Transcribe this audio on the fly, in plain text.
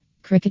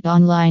Cricket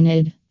Online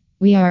ID.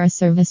 We are a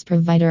service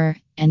provider,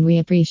 and we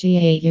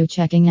appreciate you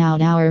checking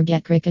out our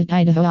Get Cricket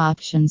Idaho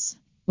options.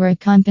 We're a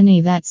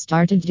company that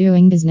started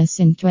doing business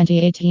in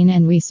 2018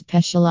 and we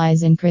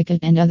specialize in cricket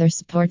and other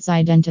sports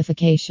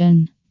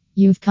identification.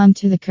 You've come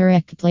to the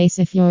correct place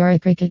if you're a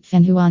cricket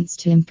fan who wants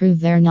to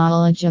improve their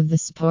knowledge of the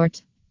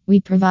sport.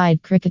 We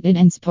provide cricket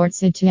and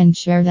sports to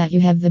ensure that you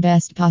have the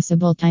best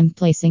possible time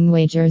placing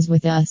wagers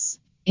with us.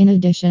 In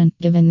addition,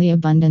 given the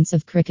abundance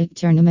of cricket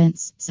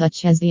tournaments,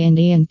 such as the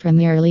Indian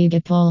Premier League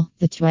IPL,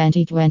 the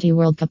 2020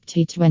 World Cup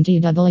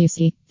T20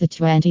 WC, the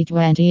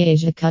 2020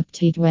 Asia Cup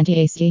T20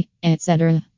 AC, etc.,